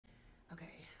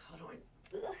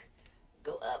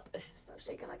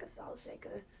shaking like a salt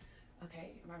shaker.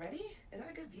 Okay, am I ready? Is that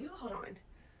a good view? Hold on.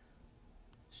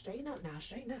 Straighten up now,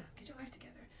 straighten up. Get your life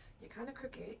together. You're kind of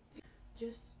crooked.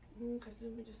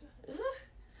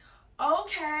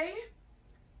 Okay.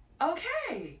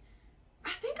 Okay. I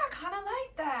think I kind of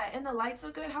like that. And the lights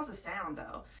look good. How's the sound,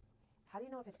 though? How do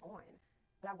you know if it's on?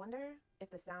 But I wonder if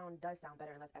the sound does sound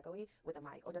better and less echoey with the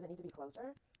mic. Or does it need to be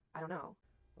closer? I don't know.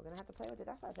 We're going to have to play with it.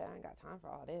 That's why I said I ain't got time for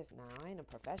all this now. I ain't a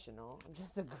professional. I'm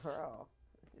just a girl.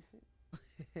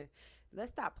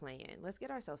 Let's stop playing. Let's get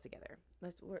ourselves together.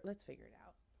 Let's figure it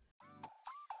out.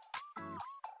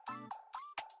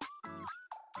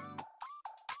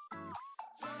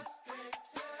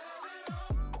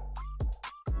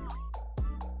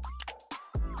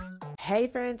 Hey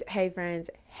friends, hey friends,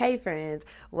 hey friends.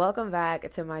 Welcome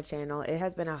back to my channel. It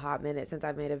has been a hot minute since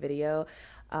I made a video.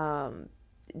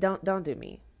 Don't do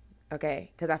me,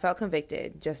 okay? Because I felt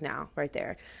convicted just now, right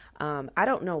there. I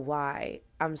don't know why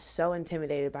I'm so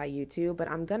intimidated by YouTube, but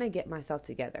I'm gonna get myself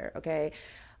together, okay?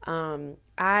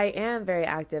 I am very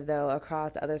active though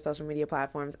across other social media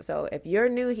platforms. So if you're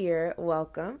new here,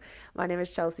 welcome. My name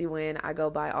is Chelsea Wynn. I go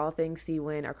by all things C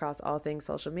Wynn across all things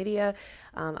social media.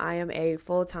 I am a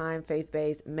full-time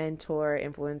faith-based mentor,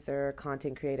 influencer,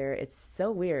 content creator. It's so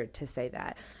weird to say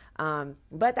that.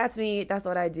 But that's me. That's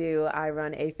what I do. I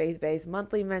run a faith-based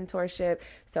monthly mentorship.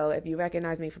 So if you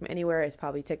recognize me from anywhere, it's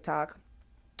probably TikTok.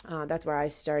 That's where I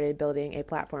started building a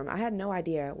platform. I had no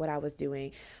idea what I was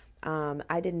doing.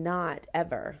 I did not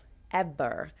ever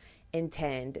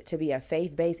intend to be a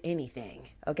faith-based anything,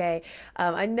 okay?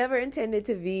 I never intended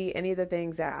to be any of the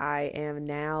things that I am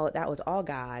now. That was all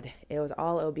God. It was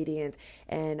all obedience,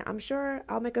 and I'm sure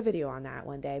I'll make a video on that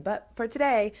one day. But for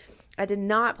today, I did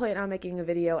not plan on making a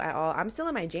video at all. I'm still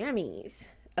in my jammies.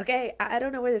 Okay, I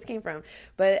don't know where this came from,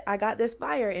 but I got this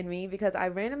fire in me because I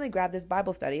randomly grabbed this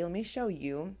Bible study. Let me show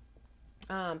you.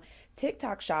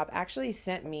 TikTok Shop actually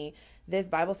sent me this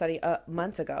Bible study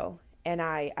months ago, and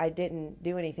I didn't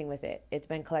do anything with it. It's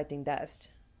been collecting dust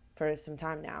for some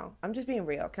time now. I'm just being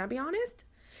real. Can I be honest?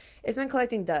 It's been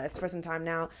collecting dust for some time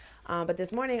now, but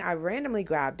this morning I randomly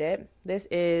grabbed it. This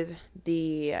is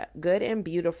the Good and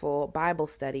Beautiful Bible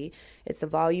Study. It's the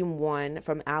volume 1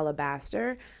 from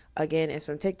Alabaster. Again, it's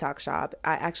from TikTok Shop.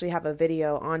 I actually have a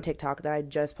video on TikTok that I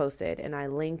just posted, and I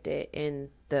linked it in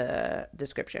the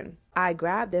description. I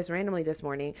grabbed this randomly this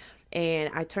morning,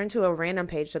 and I turned to a random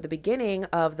page. So at the beginning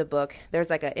of the book, there's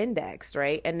like an index,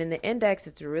 right? And in the index,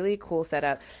 it's a really cool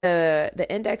setup. The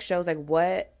index shows like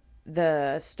what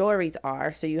the stories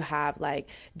are. So you have like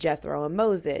Jethro and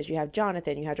Moses, you have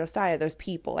Jonathan, you have Josiah. There's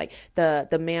people like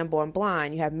the man born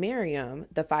blind, you have Miriam,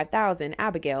 the 5,000,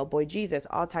 Abigail, boy Jesus,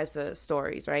 all types of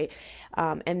stories, right?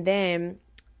 And then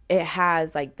it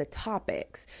has like the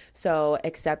topics. So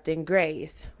accepting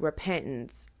grace,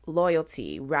 repentance,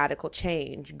 loyalty, radical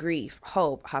change, grief,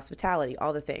 hope, hospitality,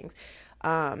 all the things.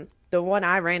 The one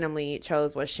I randomly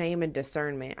chose was shame and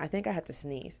discernment. I think I had to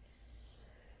sneeze.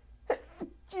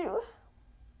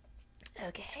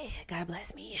 Okay, God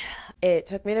bless me. It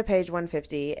took me to page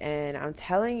 150, and I'm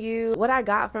telling you, what I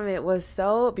got from it was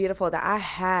so beautiful that I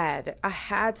had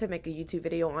to make a YouTube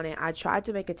video on it. I tried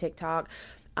to make a TikTok,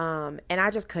 and I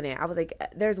just couldn't. I was like,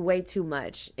 there's way too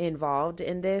much involved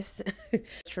in this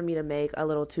for me to make a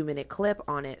little 2-minute clip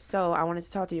on it. So I wanted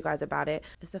to talk to you guys about it.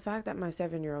 It's the fact that my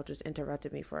 7-year-old just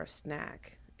interrupted me for a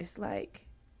snack. It's like...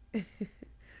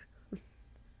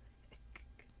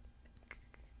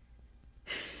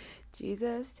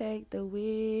 Jesus, take the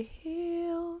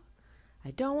wheel.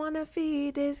 I don't want to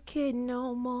feed this kid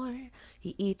no more.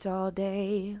 He eats all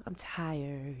day. I'm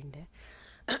tired.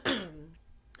 I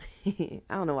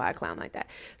don't know why I clown like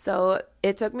that. So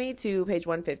it took me to page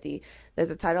 150. There's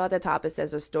a title at the top. It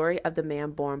says, "The Story of the Man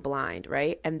Born Blind,"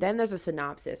 right? And then there's a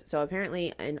synopsis. So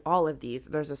apparently in all of these,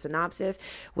 there's a synopsis,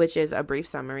 which is a brief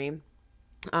summary.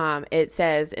 It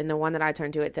says, in the one that I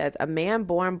turned to, it says, "A man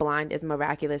born blind is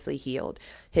miraculously healed.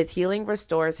 His healing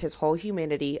restores his whole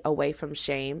humanity away from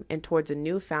shame and towards a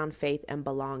newfound faith and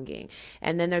belonging."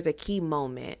 And then there's a key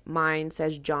moment. Mine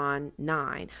says John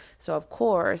 9. So of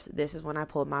course, this is when I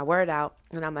pulled my word out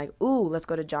and I'm like, ooh, let's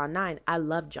go to John 9. I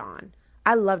love John.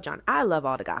 I love John. I love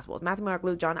all the Gospels. Matthew, Mark,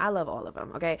 Luke, John. I love all of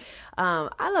them. Okay.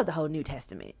 I love the whole New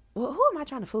Testament. Well, who am I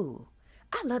trying to fool?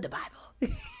 I love the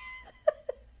Bible.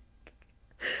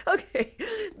 Okay,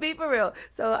 be for real.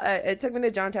 So it took me to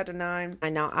John chapter 9.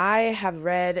 And now I have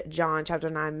read John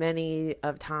chapter 9 many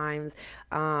of times.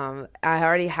 I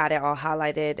already had it all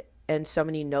highlighted and so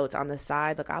many notes on the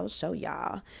side. Look, I will show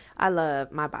y'all. I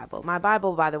love my Bible. My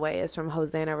Bible, by the way, is from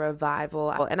Hosanna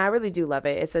Revival, and I really do love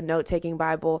it. It's a note-taking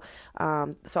Bible.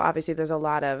 So obviously there's a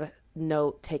lot of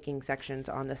note taking sections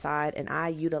on the side, and I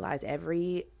utilize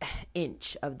every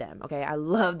inch of them. Okay, I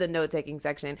love the note taking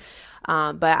section,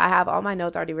 but I have all my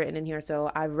notes already written in here. So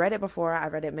I've read it before,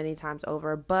 I've read it many times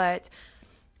over, but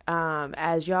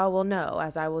as y'all will know,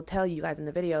 as I will tell you guys in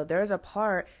the video, there's a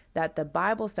part that the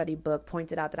Bible study book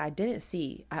pointed out that I didn't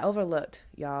see. I overlooked,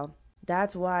 y'all.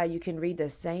 That's why you can read the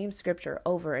same scripture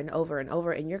over and over and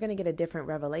over, and you're going to get a different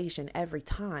revelation every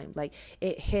time. Like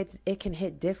it can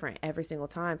hit different every single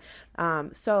time.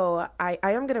 So I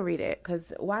am going to read it,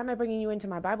 because why am I bringing you into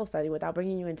my Bible study without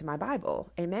bringing you into my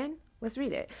Bible? Amen. Let's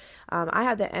read it. I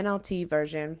have the NLT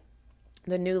version,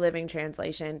 the New Living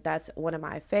Translation. That's one of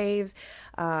my faves.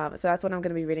 So that's what I'm going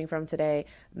to be reading from today.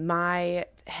 My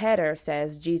header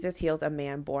says Jesus heals a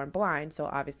man born blind. So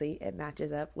obviously it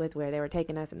matches up with where they were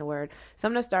taking us in the word. So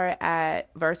I'm going to start at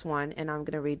verse 1, and I'm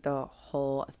going to read the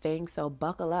whole thing. So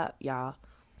buckle up, y'all.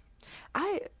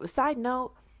 Side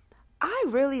note, I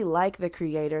really like the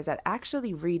creators that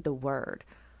actually read the word.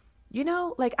 You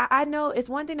know, like I know it's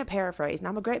one thing to paraphrase, and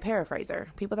I'm a great paraphraser.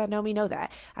 People that know me know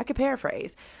that. I could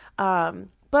paraphrase.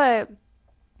 But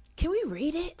can we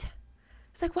read it?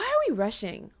 It's like, why are we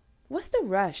rushing? What's the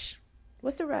rush?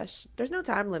 What's the rush? There's no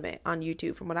time limit on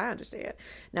YouTube from what I understand.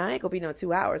 Now, it ain't gonna be no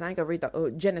 2 hours. I ain't gonna read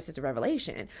the Genesis to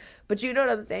Revelation. But you know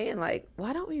what I'm saying? Like,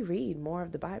 why don't we read more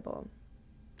of the Bible?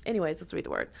 Anyways, let's read the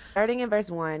word. Starting in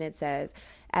verse 1, it says,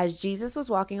 as Jesus was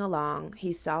walking along,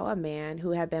 he saw a man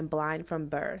who had been blind from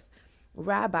birth.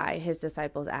 Rabbi, his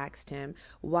disciples asked him,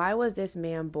 why was this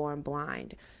man born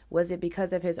blind? Was it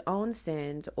because of his own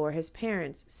sins or his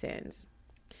parents' sins?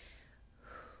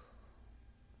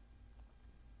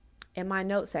 In my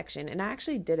note section, and I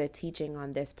actually did a teaching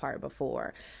on this part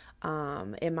before,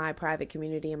 in my private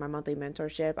community, in my monthly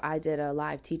mentorship, I did a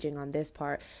live teaching on this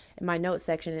part. In my note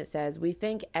section, it says, we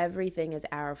think everything is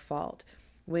our fault,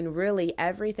 when really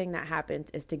everything that happens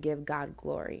is to give God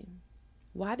glory.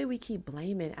 Why do we keep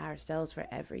blaming ourselves for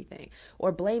everything,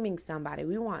 or blaming somebody?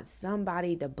 We want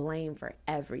somebody to blame for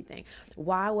everything.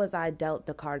 Why was I dealt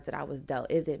the cards that I was dealt?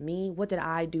 Is it me? What did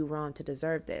I do wrong to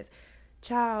deserve this?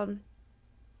 Child,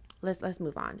 let's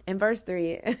move on. In verse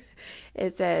 3,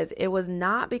 it says, it was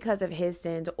not because of his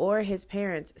sins or his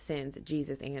parents' sins,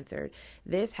 Jesus answered.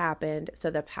 This happened so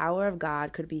the power of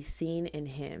God could be seen in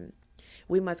him.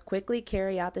 We must quickly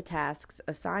carry out the tasks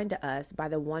assigned to us by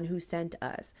the one who sent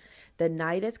us. The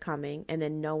night is coming, and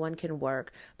then no one can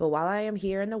work. But while I am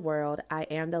here in the world, I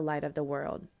am the light of the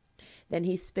world. Then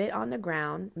he spit on the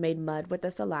ground, made mud with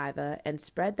the saliva, and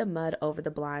spread the mud over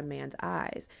the blind man's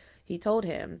eyes. He told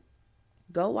him,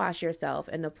 go wash yourself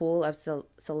in the pool of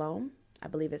Siloam. I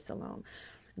believe it's Siloam.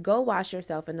 Go wash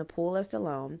yourself in the pool of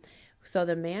Siloam. So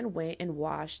the man went and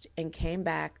washed and came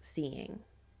back seeing.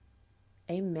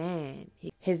 Amen.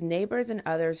 His neighbors and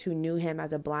others who knew him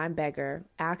as a blind beggar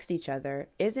asked each other,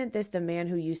 isn't this the man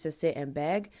who used to sit and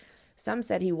beg? Some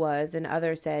said he was, and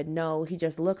others said, no, he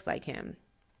just looks like him.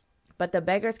 But the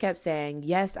beggars kept saying,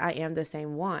 yes, I am the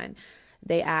same one.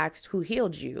 They asked, who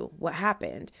healed you? What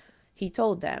happened? He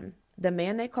told them, the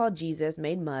man they called Jesus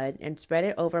made mud and spread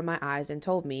it over my eyes and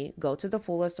told me, go to the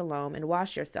pool of Siloam and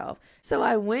wash yourself. So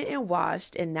I went and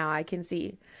washed, and now I can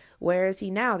see. Where is he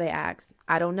now? They asked.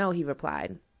 I don't know, he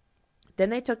replied.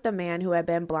 Then they took the man who had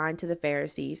been blind to the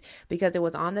Pharisees, because it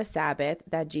was on the Sabbath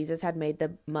that Jesus had made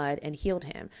the mud and healed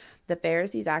him. The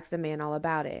Pharisees asked the man all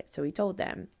about it, so he told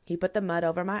them, he put the mud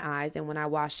over my eyes, and when I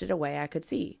washed it away, I could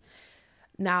see.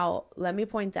 Now, let me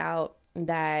point out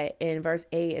that in verse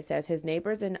 8, it says, his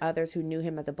neighbors and others who knew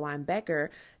him as a blind beggar,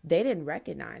 they didn't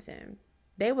recognize him.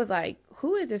 They was like,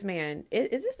 who is this man?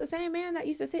 Is this the same man that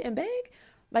used to sit and beg?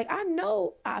 Like, I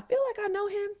feel like I know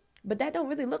him, but that don't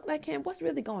really look like him. What's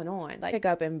really going on? Like, pick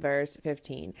up in verse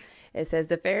 15. It says,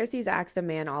 the Pharisees asked the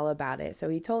man all about it. So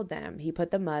he told them, he put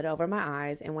the mud over my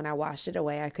eyes, and when I washed it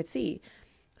away, I could see.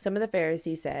 Some of the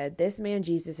Pharisees said, this man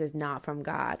Jesus is not from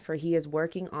God, for he is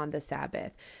working on the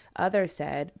Sabbath. Others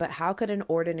said, but how could an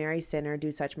ordinary sinner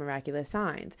do such miraculous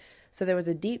signs? So there was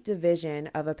a deep division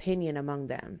of opinion among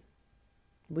them.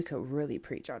 We could really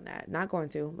preach on that. Not going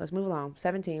to. Let's move along.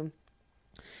 17.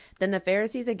 Then the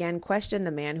Pharisees again questioned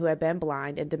the man who had been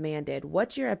blind and demanded,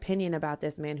 what's your opinion about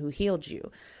this man who healed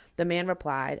you? The man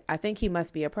replied, I think he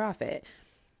must be a prophet.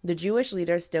 The Jewish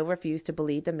leaders still refused to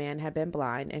believe the man had been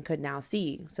blind and could now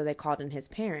see, so they called in his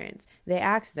parents. They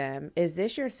asked them, is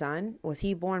this your son? Was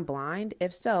he born blind?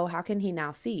 If so, how can he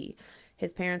now see?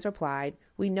 His parents replied,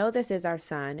 we know this is our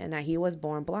son and that he was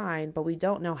born blind, but we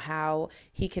don't know how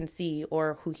he can see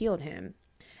or who healed him.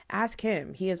 Ask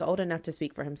him. He is old enough to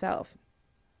speak for himself.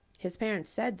 His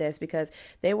parents said this because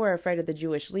they were afraid of the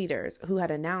Jewish leaders who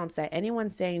had announced that anyone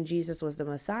saying Jesus was the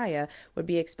Messiah would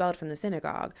be expelled from the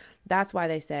synagogue. That's why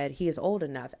they said, he is old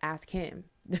enough, ask him.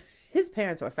 His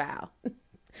parents were foul.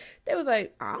 They was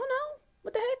like, I don't know.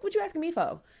 What the heck? What you asking me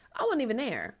for? I wasn't even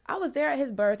there. I was there at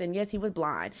his birth, and yes, he was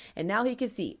blind, and now he can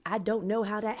see. I don't know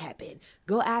how that happened.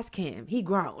 Go ask him. He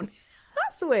grown.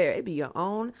 I swear, it be your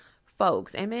own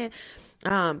folks. Amen.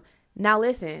 Now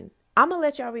listen, I'm going to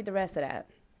let y'all read the rest of that.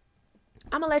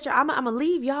 I'm gonna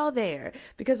leave y'all there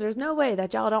because there's no way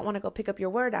that y'all don't want to go pick up your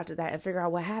word after that and figure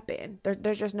out what happened.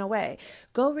 There's just no way.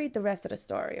 Go read the rest of the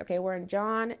story. Okay. We're in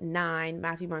John 9,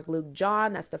 Matthew, Mark, Luke,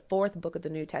 John. That's the 4th book of the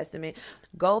New Testament.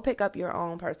 Go pick up your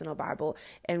own personal Bible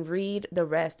and read the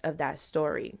rest of that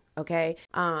story. Okay.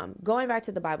 Going back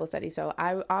to the Bible study. So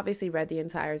I obviously read the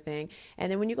entire thing.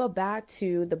 And then when you go back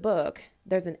to the book,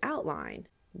 there's an outline.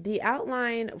 The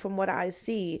outline, from what I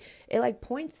see, it like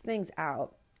points things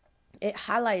out. It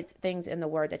highlights things in the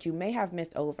word that you may have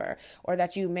missed over or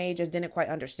that you may just didn't quite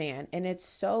understand. And it's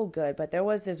so good. But there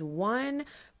was this one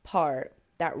part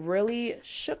that really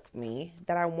shook me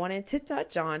that I wanted to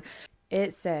touch on.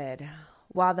 It said,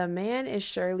 while the man is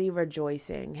surely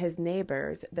rejoicing, his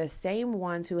neighbors, the same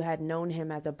ones who had known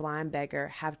him as a blind beggar,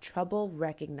 have trouble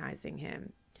recognizing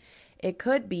him. It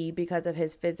could be because of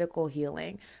his physical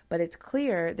healing, but it's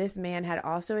clear this man had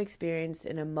also experienced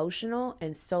an emotional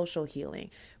and social healing,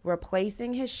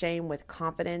 replacing his shame with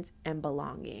confidence and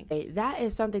belonging. That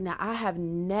is something that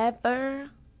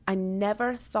I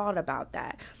never thought about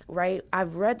that, right?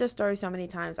 I've read the story so many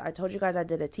times. I told you guys I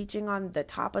did a teaching on the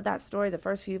top of that story, the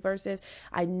first few verses.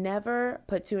 I never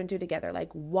put 2 and 2 together. Like,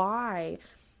 why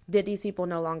did these people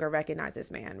no longer recognize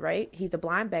this man, right? He's a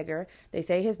blind beggar. They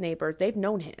say his neighbors, they've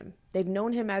known him. They've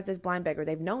known him as this blind beggar.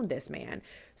 They've known this man.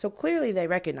 So clearly they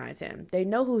recognize him. They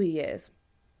know who he is.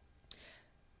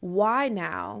 Why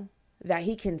now that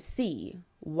he can see,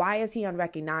 why is he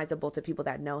unrecognizable to people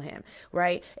that know him,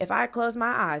 right? If I close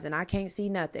my eyes and I can't see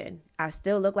nothing, I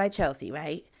still look like Chelsea,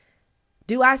 right?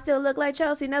 Do I still look like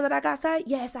Chelsea now that I got sight?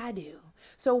 Yes, I do.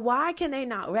 So why can they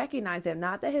not recognize him?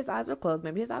 Not that his eyes were closed.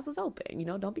 Maybe his eyes was open.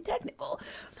 Don't be technical.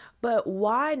 But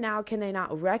why now can they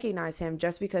not recognize him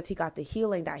just because he got the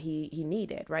healing that he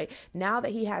needed, right? Now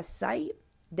that he has sight,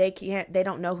 they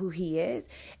don't know who he is.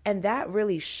 And that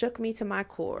really shook me to my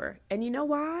core. And you know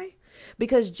why?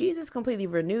 Because Jesus completely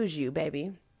renews you,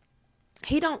 baby.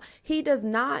 He does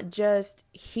not just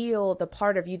heal the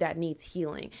part of you that needs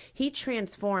healing. He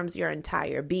transforms your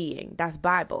entire being. That's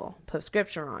Bible. Put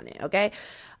scripture on it. Okay.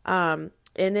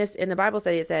 In the Bible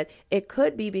study, it said it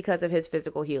could be because of his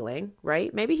physical healing,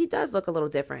 right? Maybe he does look a little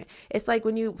different. It's like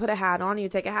when you put a hat on and you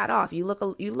take a hat off, you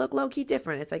look low key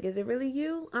different. It's like, is it really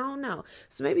you? I don't know.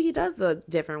 So maybe he does look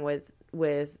different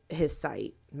with his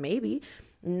sight. Maybe.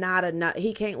 Not enough.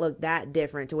 He can't look that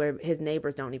different to where his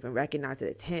neighbors don't even recognize that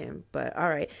it's him. But all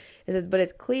right. It says, but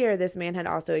it's clear this man had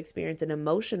also experienced an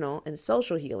emotional and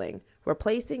social healing,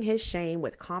 replacing his shame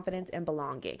with confidence and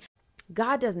belonging.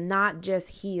 God does not just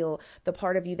heal the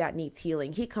part of you that needs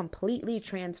healing. He completely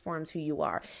transforms who you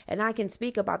are. And I can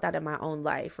speak about that in my own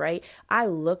life, right? I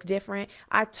look different.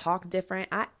 I talk different.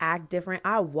 I act different.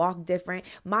 I walk different.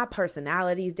 My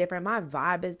personality is different. My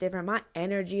vibe is different. My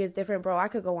energy is different, bro. I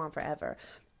could go on forever.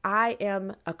 I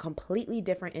am a completely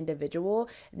different individual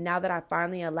now that I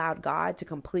finally allowed God to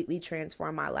completely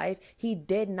transform my life. He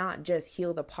did not just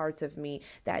heal the parts of me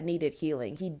that needed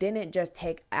healing. He didn't just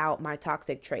take out my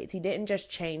toxic traits. He didn't just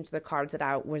change the cards that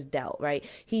I was dealt, right?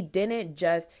 He didn't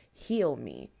just heal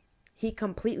me. He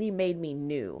completely made me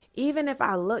new. Even if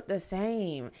I look the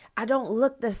same, I don't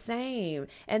look the same.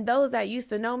 And those that used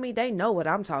to know me, they know what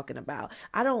I'm talking about.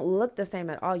 I don't look the same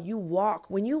at all.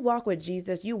 When you walk with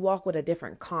Jesus, you walk with a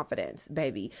different confidence,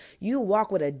 baby. You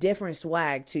walk with a different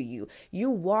swag to you.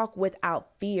 You walk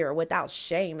without fear, without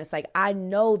shame. It's like, I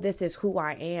know this is who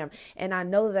I am. And I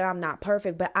know that I'm not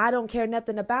perfect, but I don't care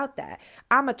nothing about that.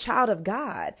 I'm a child of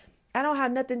God. I don't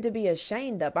have nothing to be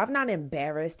ashamed of. I'm not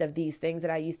embarrassed of these things that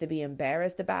I used to be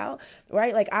embarrassed about,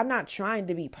 right? Like, I'm not trying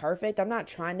to be perfect. I'm not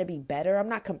trying to be better. I'm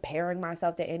not comparing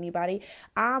myself to anybody.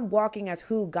 I'm walking as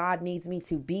who God needs me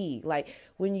to be. Like,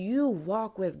 when you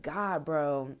walk with God,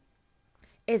 bro,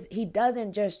 he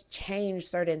doesn't just change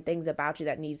certain things about you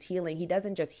that needs healing. He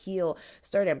doesn't just heal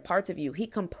certain parts of you. He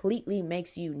completely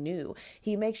makes you new.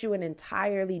 He makes you an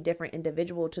entirely different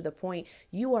individual to the point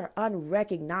you are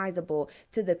unrecognizable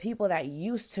to the people that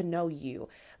used to know you.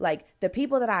 Like, the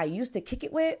people that I used to kick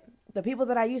it with, the people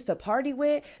that I used to party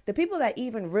with, the people that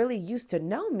even really used to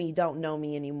know me don't know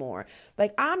me anymore.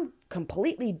 Like, I'm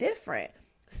completely different.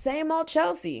 Same old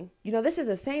Chelsea. This is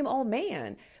the same old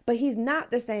man, but he's not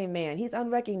the same man. He's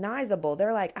unrecognizable.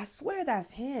 They're like, I swear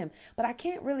that's him, but I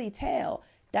can't really tell.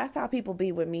 That's how people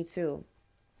be with me too.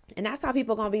 And that's how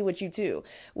people are going to be with you too.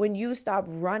 When you stop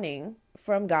running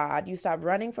from God, you stop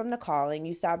running from the calling,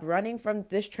 you stop running from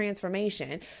this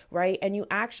transformation, right? And you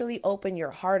actually open your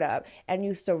heart up and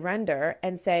you surrender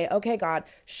and say, okay, God,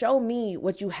 show me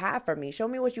what you have for me. Show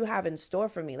me what you have in store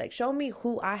for me. Like, show me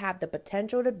who I have the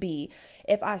potential to be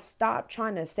if I stop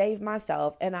trying to save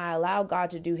myself and I allow God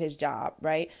to do his job,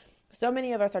 right? So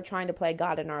many of us are trying to play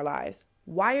God in our lives.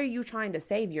 Why are you trying to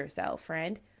save yourself,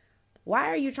 friend? Why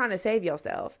are you trying to save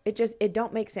yourself? It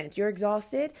don't make sense. You're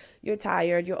exhausted, you're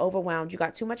tired, you're overwhelmed, you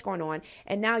got too much going on,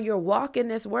 and now you're walking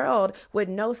this world with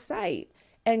no sight.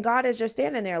 And God is just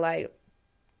standing there like,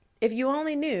 if you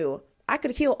only knew, I could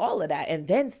heal all of that and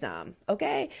then some,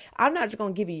 okay? I'm not just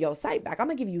going to give you your sight back. I'm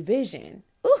going to give you vision.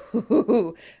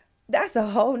 Ooh, that's a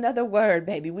whole nother word,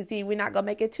 baby. We're not going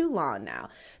to make it too long now.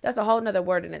 That's a whole nother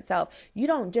word in itself. You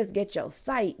don't just get your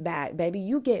sight back, baby.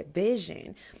 You get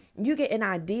vision. You get an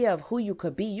idea of who you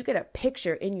could be. You get a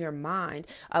picture in your mind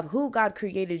of who God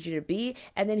created you to be.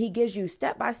 And then he gives you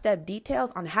step-by-step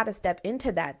details on how to step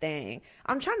into that thing.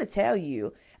 I'm trying to tell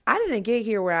you, I didn't get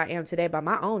here where I am today by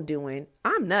my own doing.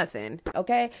 I'm nothing,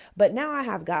 okay? But now I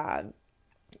have God.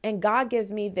 And God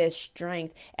gives me this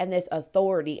strength and this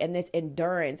authority and this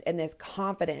endurance and this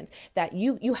confidence that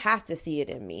you have to see it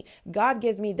in me. God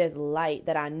gives me this light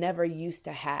that I never used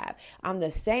to have. I'm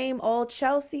the same old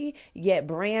Chelsea, yet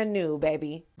brand new,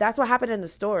 baby. That's what happened in the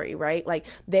story, right? Like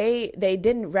they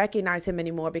didn't recognize him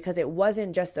anymore because it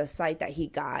wasn't just the sight that he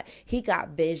got. He got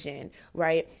vision,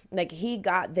 right? Like he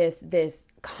got this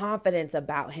confidence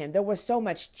about him. There was so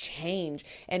much change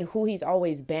in who he's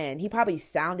always been. He probably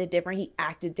sounded different. He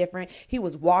acted different. He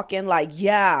was walking like,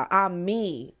 yeah, I'm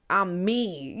me. I'm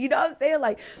me. You know what I'm saying?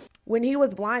 Like when he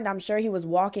was blind, I'm sure he was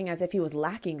walking as if he was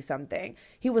lacking something.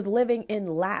 He was living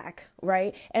in lack,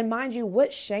 right? And mind you,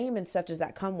 what shame and stuff does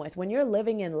that come with? When you're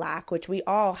living in lack, which we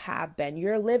all have been,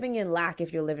 you're living in lack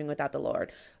if you're living without the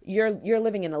Lord. You're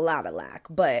living in a lot of lack.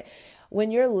 But when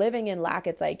you're living in lack,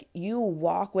 it's like you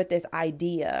walk with this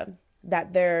idea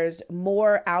that there's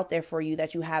more out there for you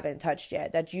that you haven't touched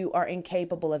yet, that you are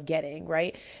incapable of getting,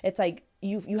 right? It's like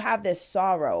you have this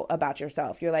sorrow about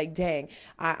yourself. You're like, dang,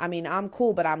 I mean, I'm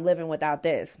cool, but I'm living without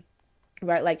this.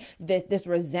 Right? Like this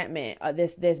resentment,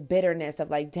 this bitterness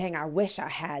of like, dang, I wish I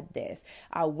had this.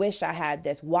 I wish I had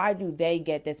this. Why do they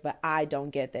get this, but I don't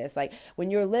get this? Like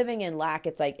when you're living in lack,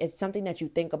 it's like, it's something that you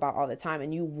think about all the time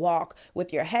and you walk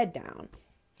with your head down.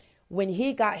 When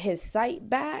he got his sight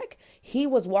back, he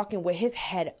was walking with his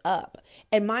head up.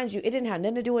 And mind you, it didn't have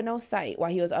nothing to do with no sight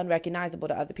while he was unrecognizable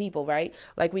to other people, right?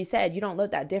 Like we said, you don't look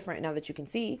that different now that you can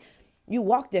see. You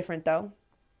walk different though.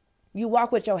 You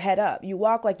walk with your head up. You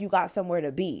walk like you got somewhere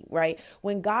to be, right?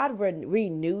 When God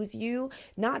renews you,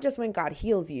 not just when God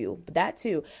heals you, but that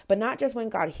too, but not just when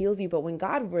God heals you, but when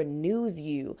God renews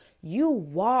you, you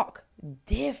walk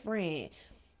different.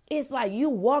 It's like you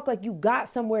walk like you got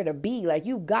somewhere to be, like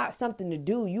you got something to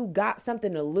do, you got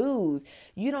something to lose.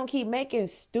 You don't keep making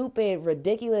stupid,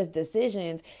 ridiculous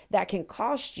decisions that can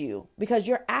cost you because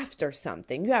you're after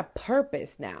something. You have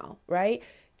purpose now, right?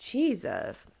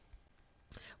 Jesus.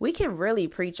 We can really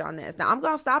preach on this. Now, I'm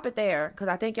going to stop it there because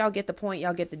I think y'all get the point.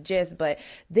 Y'all get the gist. But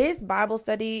this Bible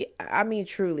study, I mean,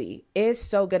 truly is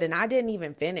so good. And I didn't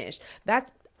even finish.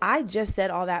 I just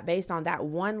said all that based on that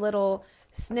one little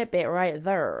snippet right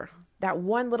there. That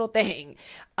one little thing.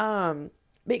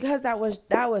 Because that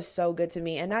was so good to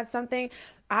me. And that's something,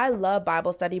 I love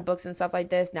Bible study books and stuff like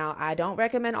this. Now, I don't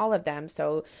recommend all of them.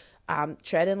 So I'm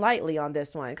treading lightly on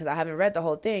this one because I haven't read the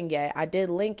whole thing yet. I did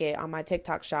link it on my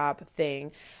TikTok shop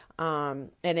thing. And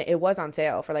it was on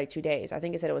sale for like 2 days. I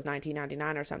think it said it was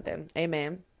 $19.99 or something.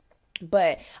 Amen.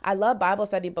 But I love Bible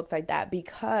study books like that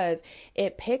because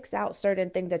it picks out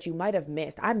certain things that you might have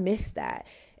missed. I missed that.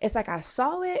 It's like I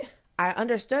saw it. I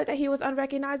understood that he was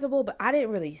unrecognizable, but I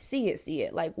didn't really see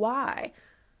it. Like, why?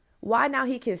 Why now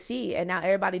he can see and now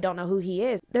everybody don't know who he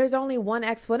is? There's only one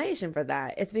explanation for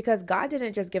that. It's because God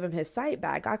didn't just give him his sight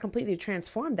back. God completely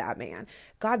transformed that man.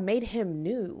 God made him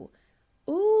new.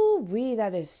 Ooh,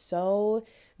 that is so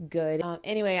good.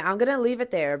 Anyway, I'm going to leave it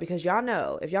there because y'all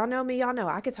know, if y'all know me, y'all know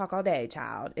I could talk all day,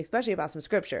 child, especially about some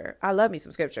scripture. I love me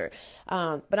some scripture.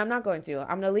 But I'm not going to.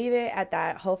 I'm going to leave it at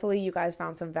that. Hopefully you guys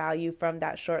found some value from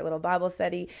that short little Bible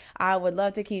study. I would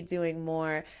love to keep doing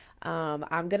more.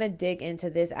 I'm going to dig into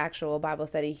this actual Bible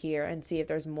study here and see if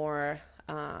there's more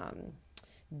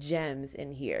gems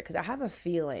in here, because I have a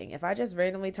feeling if I just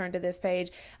randomly turn to this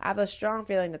page, I have a strong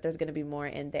feeling that there's going to be more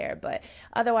in there. But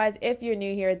otherwise, if you're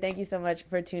new here, thank you so much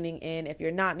for tuning in. If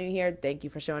you're not new here, thank you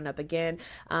for showing up again.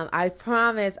 I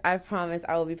promise I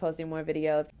will be posting more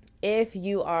videos. If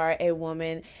you are a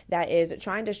woman that is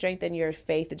trying to strengthen your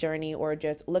faith journey, or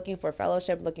just looking for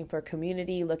fellowship, looking for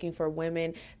community, looking for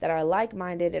women that are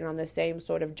like-minded and on the same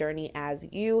sort of journey as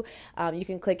you, you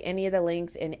can click any of the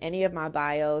links in any of my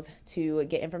bios to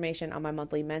get information on my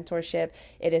monthly mentorship.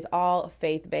 It is all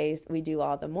faith-based. We do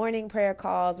all the morning prayer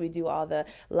calls, we do all the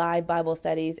live Bible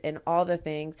studies and all the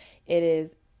things. It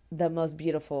is the most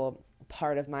beautiful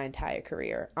part of my entire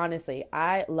career. Honestly,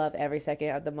 I love every second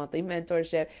of the monthly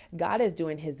mentorship. God is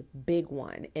doing his big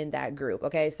one in that group.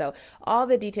 Okay, so all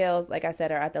the details, like I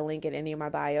said, are at the link in any of my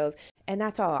bios. And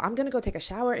that's all. I'm gonna go take a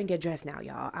shower and get dressed now,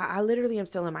 y'all. I literally am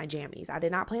still in my jammies. I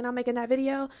did not plan on making that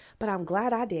video, but I'm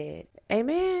glad I did.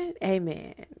 Amen.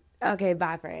 Amen. Okay,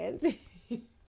 bye, friends.